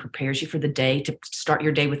mind and prepares you for the day to start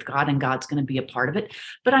your day with God, and God's going to be a part of it.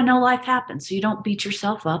 But I know life happens, so you don't beat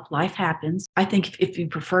yourself up. Life happens. I think if you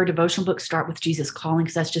prefer devotional books, start with Jesus Calling,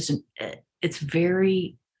 because that's just it's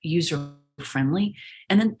very user friendly.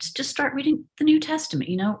 And then just start reading the New Testament.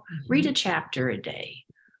 Read a chapter a day,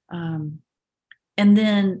 and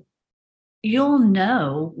then you'll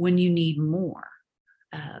know when you need more.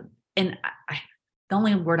 And the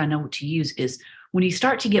only word I know to use is when you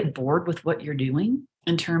start to get bored with what you're doing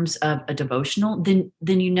in terms of a devotional, then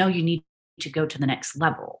you know you need to go to the next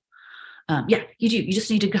level. Yeah, you do. You just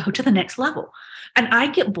need to go to the next level. And I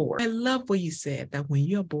get bored. I love what you said, that when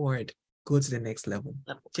you're bored, go to the next level.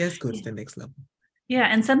 Just go to the next level. Yeah.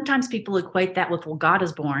 And sometimes people equate that with, well, God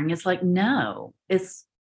is boring. It's like, no, it's,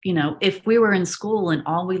 if we were in school and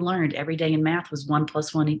all we learned every day in math was 1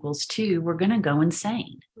 + 1 = 2, we're going to go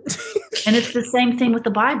insane. And it's the same thing with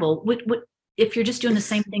the Bible. If you're just doing the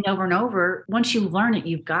same thing over and over, once you learn it,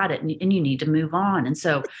 you've got it, and you need to move on. And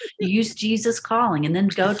so you use Jesus Calling, and then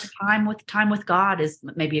go to time with God is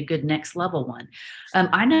maybe a good next level one.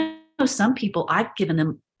 I know some people, I've given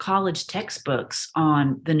them college textbooks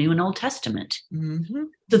on the New and Old Testament. Mm-hmm.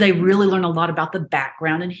 So they really learn a lot about the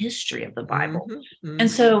background and history of the Bible. Mm-hmm. Mm-hmm. And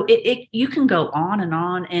so you can go on and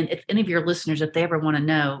on. And if any of your listeners, if they ever want to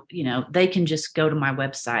know, they can just go to my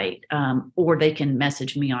website, or they can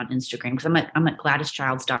message me on Instagram, because I'm at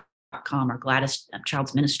GladysChilds.com or Gladys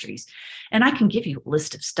Childs Ministries. And I can give you a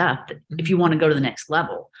list of stuff that if you want to go to the next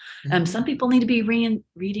level. Some people need to be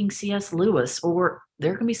reading C.S. Lewis, or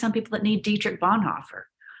there can be some people that need Dietrich Bonhoeffer.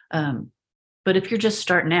 But if you're just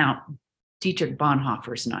starting out, Dietrich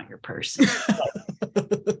Bonhoeffer is not your person.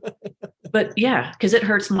 But yeah, because it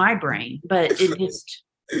hurts my brain. But it just,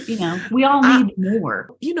 we all need more.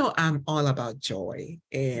 I'm all about joy,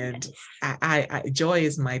 and I joy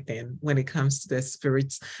is my thing when it comes to the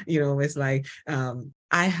spirits. It's like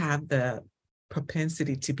I have the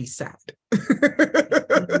propensity to be sad.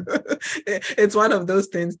 It's one of those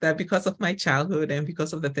things that, because of my childhood and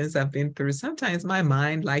because of the things I've been through, sometimes my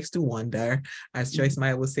mind likes to wander, as Joyce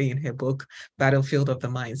Meyer will say in her book, Battlefield of the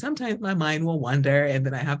Mind. Sometimes my mind will wander, and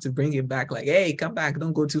then I have to bring it back, like, hey, come back,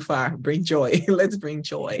 don't go too far, bring joy. Let's bring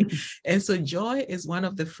joy. And so joy is one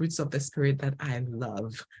of the fruits of the Spirit that I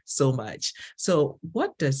love so much. So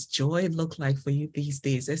what does joy look like for you these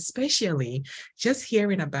days, especially just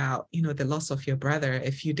hearing about, the loss of your brother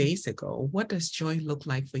a few days ago? What does joy look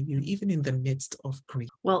like for you, even in the midst of grief?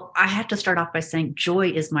 Well, I have to start off by saying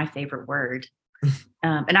joy is my favorite word.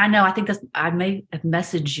 And I think I may have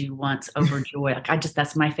messaged you once over joy.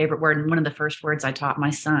 That's my favorite word. And one of the first words I taught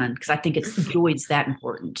my son, because I think joy is that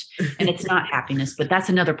important, and it's not happiness, but that's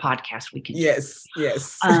another podcast we can do.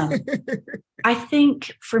 Yes. I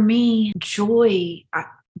think for me, joy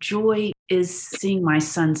is seeing my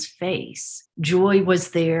son's face. Joy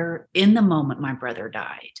was there in the moment my brother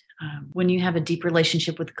died. When you have a deep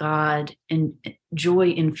relationship with God, and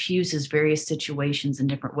joy infuses various situations in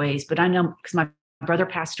different ways. But I know, because my brother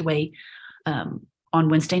passed away on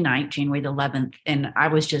Wednesday night, January the 11th, and I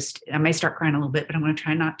may start crying a little bit, but I'm going to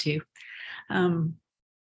try not to.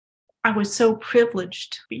 I was so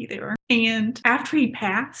privileged to be there. And after he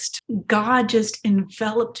passed, God just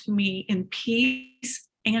enveloped me in peace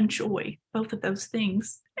and joy, both of those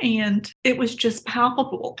things. And it was just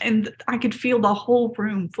palpable. And I could feel the whole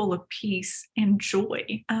room full of peace and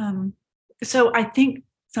joy. So I think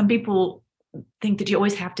some people think that you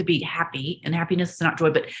always have to be happy, and happiness is not joy,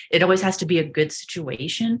 but it always has to be a good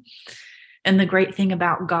situation. And the great thing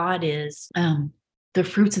about God is the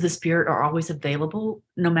fruits of the Spirit are always available,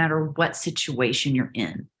 no matter what situation you're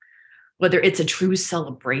in, whether it's a true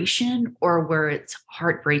celebration or where it's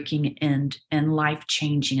heartbreaking and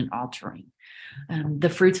life-changing and altering. The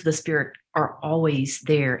fruits of the Spirit are always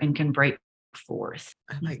there and can break forth.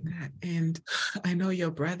 I like that. And I know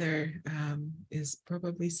your brother is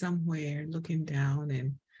probably somewhere looking down,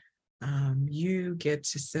 and you get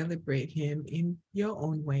to celebrate him in your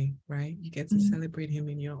own way, right? You get to celebrate him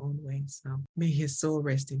in your own way. So may his soul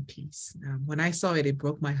rest in peace. When I saw it, it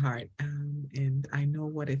broke my heart. And I know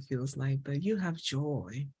what it feels like, but you have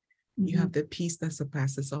joy. You have the peace that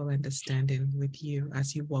surpasses all understanding with you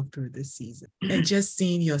as you walk through this season. And just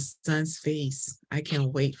seeing your son's face, I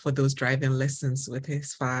can't wait for those driving lessons with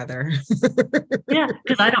his father. Yeah,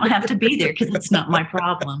 because I don't have to be there, because it's not my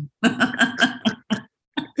problem.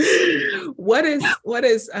 what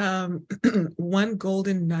is one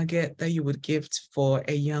golden nugget that you would give for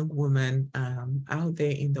a young woman out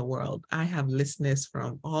there in the world? I have listeners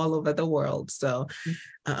from all over the world, so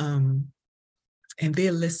um and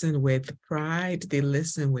they listen with pride, they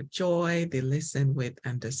listen with joy, they listen with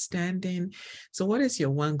understanding. So, what is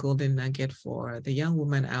your one golden nugget for the young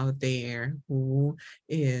woman out there who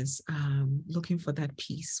is looking for that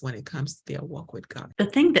peace when it comes to their walk with God? The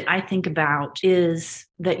thing that I think about is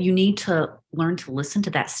that you need to learn to listen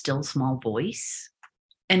to that still small voice.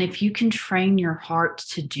 And if you can train your heart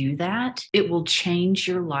to do that, it will change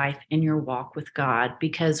your life and your walk with God.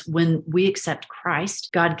 Because when we accept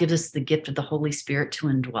Christ, God gives us the gift of the Holy Spirit to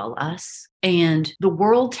indwell us. And the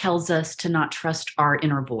world tells us to not trust our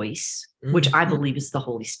inner voice, which I believe is the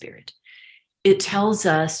Holy Spirit. It tells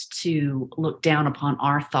us to look down upon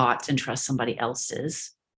our thoughts and trust somebody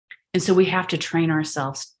else's. And so we have to train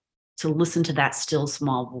ourselves to listen to that still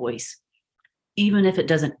small voice, even if it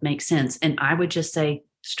doesn't make sense. And I would just say,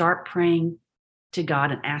 start praying to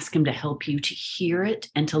God and ask him to help you to hear it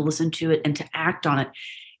and to listen to it and to act on it,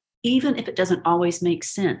 even if it doesn't always make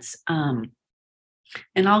sense. And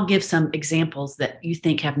I'll give some examples that you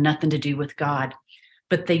think have nothing to do with God,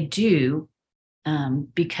 but they do,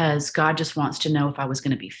 because God just wants to know if I was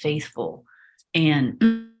going to be faithful.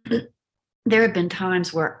 And there have been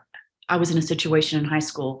times where I was in a situation in high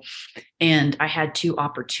school and I had two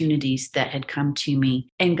opportunities that had come to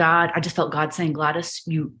me, and I just felt God saying, Gladys,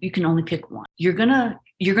 you can only pick one. You're going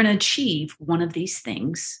to achieve one of these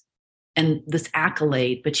things and this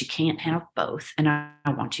accolade, but you can't have both. And I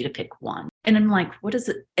want you to pick one. And I'm like, what is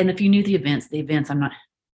it? And if you knew the events,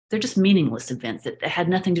 they're just meaningless events that had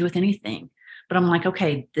nothing to do with anything. But I'm like,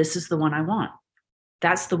 okay, this is the one I want.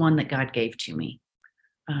 That's the one that God gave to me.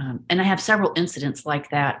 And I have several incidents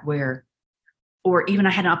like that or even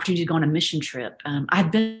I had an opportunity to go on a mission trip. I've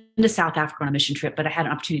been to South Africa on a mission trip, but I had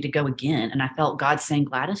an opportunity to go again. And I felt God saying,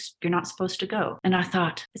 Gladys, you're not supposed to go. And I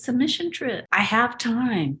thought, it's a mission trip. I have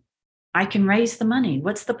time. I can raise the money.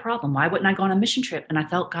 What's the problem? Why wouldn't I go on a mission trip? And I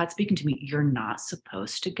felt God speaking to me, you're not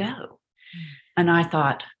supposed to go. And I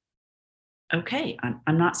thought, okay,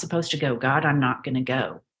 I'm not supposed to go. God, I'm not going to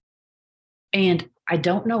go. And I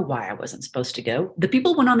don't know why I wasn't supposed to go. The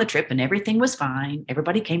people went on the trip and everything was fine.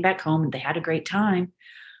 Everybody came back home and they had a great time.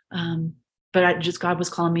 But God was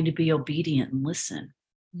calling me to be obedient and listen.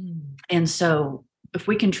 And so if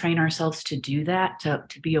we can train ourselves to do that,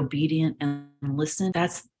 to be obedient and listen,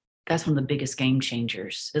 that's one of the biggest game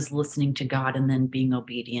changers, is listening to God and then being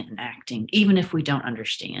obedient and acting, even if we don't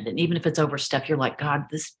understand. And even if it's over stuff, you're like, God,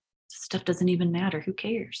 this stuff doesn't even matter. Who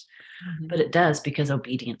cares? But it does, because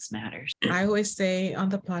obedience matters. I always say on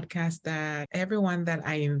the podcast that everyone that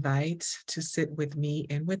I invite to sit with me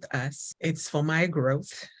and with us, it's for my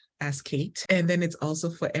growth as Kate. And then it's also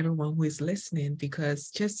for everyone who is listening, because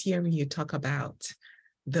just hearing you talk about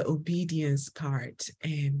the obedience part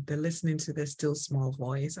and the listening to the still small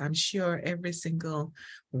voice, I'm sure every single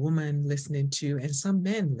woman listening to, and some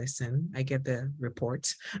men listen, I get the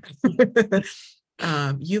report.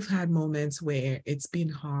 You've had moments where it's been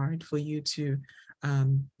hard for you to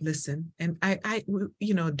listen. And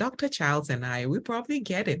Dr. Childs and we probably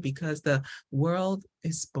get it, because the world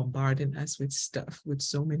is bombarding us with stuff, with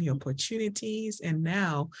so many opportunities. And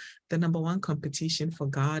now the number one competition for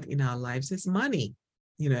God in our lives is money.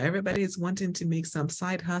 Everybody is wanting to make some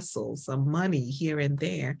side hustle, some money here and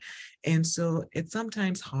there. And so it's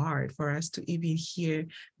sometimes hard for us to even hear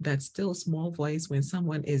that still small voice when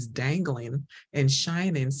someone is dangling and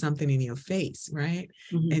shining something in your face, right?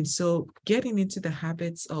 And so getting into the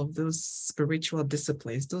habits of those spiritual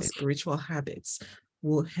disciplines, those spiritual habits,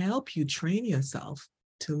 will help you train yourself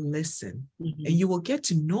to listen, and you will get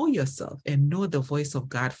to know yourself and know the voice of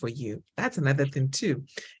God for you. That's another thing too,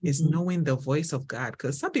 is knowing the voice of God,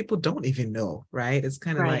 because some people don't even know, right? It's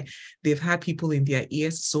kind of like they've had people in their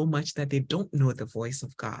ears so much that they don't know the voice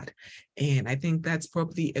of God. And I think that's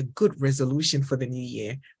probably a good resolution for the new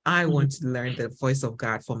year. I want to learn the voice of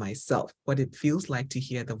God for myself, what it feels like to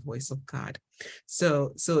hear the voice of God.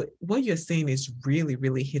 So what you're saying is really,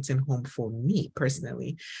 really hitting home for me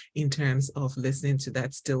personally, in terms of listening to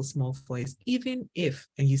that still small voice, even if,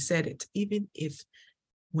 and you said it, even if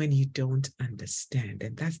when you don't understand.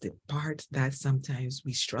 And that's the part that sometimes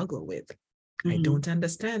we struggle with. I don't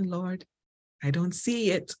understand, Lord. I don't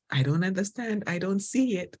see it. I don't understand. I don't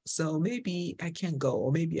see it. So maybe I can't go,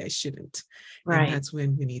 or maybe I shouldn't. Right. And that's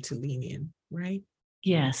when we need to lean in, right?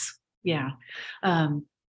 Yes. Yeah. And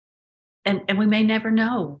we may never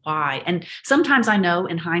know why. And sometimes I know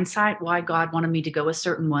in hindsight why God wanted me to go a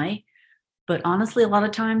certain way. But honestly, a lot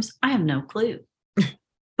of times I have no clue.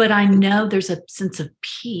 But I know there's a sense of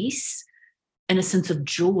peace and a sense of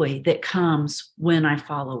joy that comes when I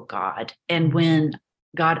follow God, and when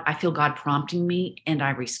I feel God prompting me and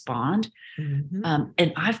I respond.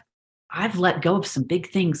 And I've let go of some big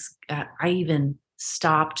things. I even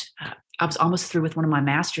stopped. I was almost through with one of my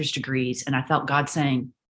master's degrees, and I felt God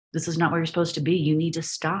saying, "This is not where you're supposed to be. You need to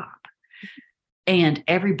stop." And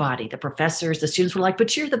everybody, the professors, the students were like,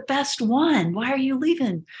 "But you're the best one. Why are you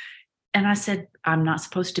leaving?" And I said, "I'm not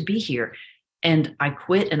supposed to be here. And I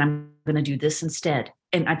quit, and I'm going to do this instead."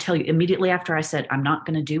 And I tell you, immediately after I said, "I'm not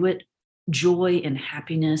going to do it," joy and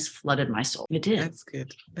happiness flooded my soul. It did. That's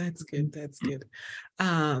good. That's good. That's good.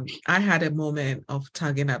 I had a moment of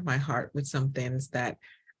tugging at my heart with some things that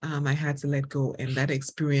I had to let go. And that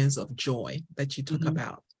experience of joy that you talk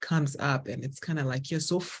about comes up, and it's kind of like you're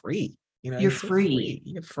so free. You're free.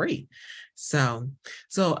 You're free. So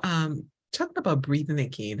talking about breathing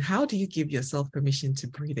again, how do you give yourself permission to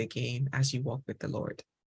breathe again as you walk with the Lord?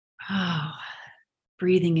 Oh,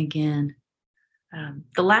 breathing again.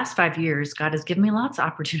 The last 5 years, God has given me lots of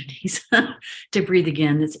opportunities to breathe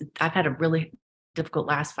again. I've had a really difficult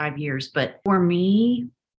last 5 years, but for me,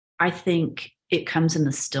 I think it comes in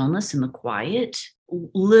the stillness and the quiet,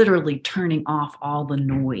 literally turning off all the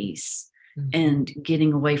noise and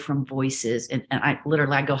getting away from voices. And I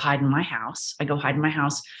go hide in my house. I go hide in my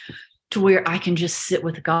house to where I can just sit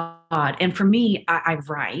with God. And for me, I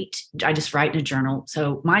write. I just write in a journal.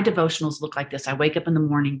 So my devotionals look like this. I wake up in the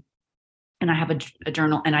morning and I have a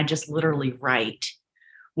journal, and I just literally write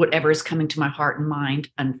whatever is coming to my heart and mind,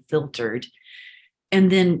 unfiltered.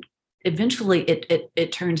 And then eventually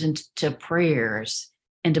it turns into prayers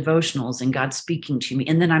and devotionals and God speaking to me.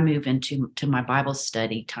 And then I move into my Bible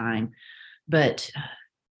study time, but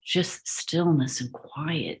just stillness and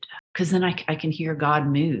quiet, because then I can hear God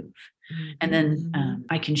move. And then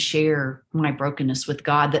I can share my brokenness with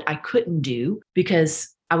God that I couldn't do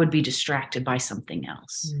because I would be distracted by something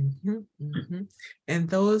else. And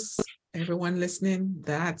everyone listening,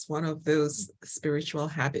 that's one of those spiritual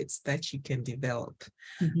habits that you can develop.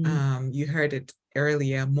 You heard it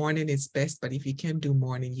earlier, morning is best, but if you can't do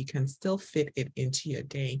morning, you can still fit it into your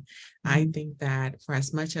day. I think that for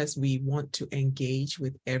as much as we want to engage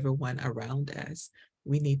with everyone around us,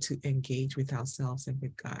 we need to engage with ourselves and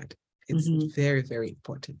with God. It's very, very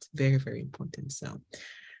important. Very, very important.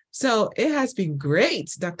 So it has been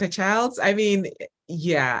great, Dr. Childs. I mean,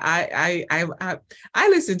 yeah, I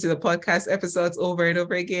listen to the podcast episodes over and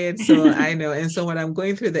over again. So I know. And so when I'm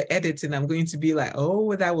going through the editing, I'm going to be like,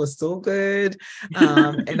 oh, that was so good.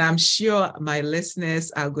 And I'm sure my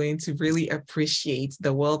listeners are going to really appreciate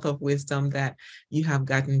the wealth of wisdom that you have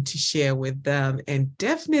gotten to share with them. And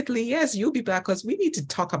definitely, yes, you'll be back because we need to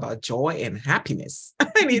talk about joy and happiness.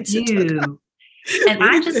 I need to talk about. And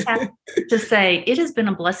I just have to say, it has been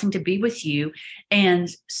a blessing to be with you. And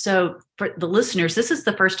so for the listeners, this is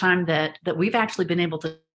the first time that we've actually been able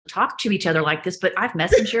to talk to each other like this, but I've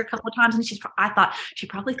messaged her a couple of times, and I thought she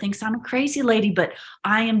probably thinks I'm a crazy lady, but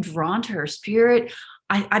I am drawn to her spirit.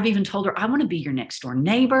 I've even told her I want to be your next door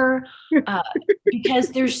neighbor,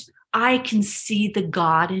 because I can see the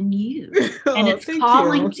God in you, and it's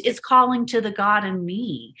calling to the God in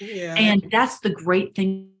me. Yeah. And that's the great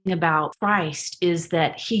thing about Christ, is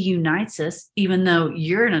that he unites us, even though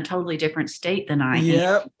you're in a totally different state than I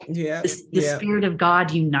am. The Spirit of God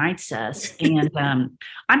unites us. And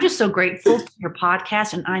I'm just so grateful for your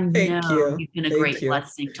podcast. And I know you've been a great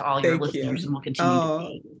blessing to all your listeners, and will continue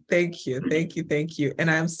to be. Thank you. And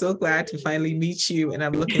I'm so glad to finally meet you. And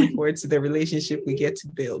I'm looking forward to the relationship we get to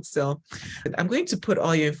build. So I'm going to put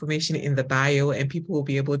all your information in the bio, and people will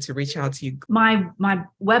be able to reach out to you. My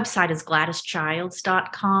website is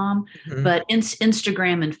GladysChilds.com. But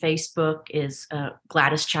Instagram and Facebook is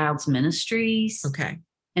Gladys Childs Ministries. Okay.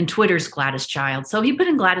 And Twitter's Gladys Childs. So if you put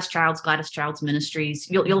in Gladys Childs Ministries,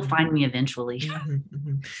 you'll find me eventually.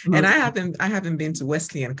 And I haven't been to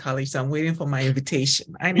Wesleyan College, so I'm waiting for my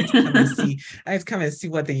invitation. I need to come and see. I need to come and see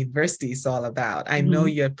what the university is all about. I know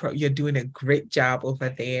you're doing a great job over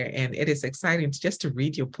there, and it is exciting just to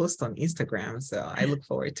read your post on Instagram. So I look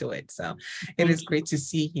forward to it. So it is great to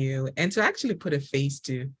see you and to actually put a face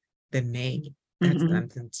to the name. That's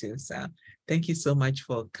something too. So thank you so much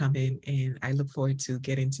for coming, and I look forward to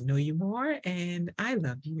getting to know you more. And I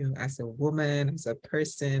love you as a woman, as a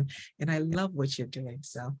person, and I love what you're doing.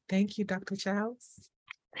 So thank you, Dr. Childs.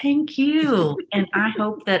 Thank you. And I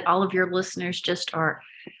hope that all of your listeners just are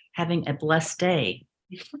having a blessed day.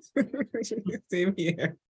 Same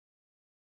here.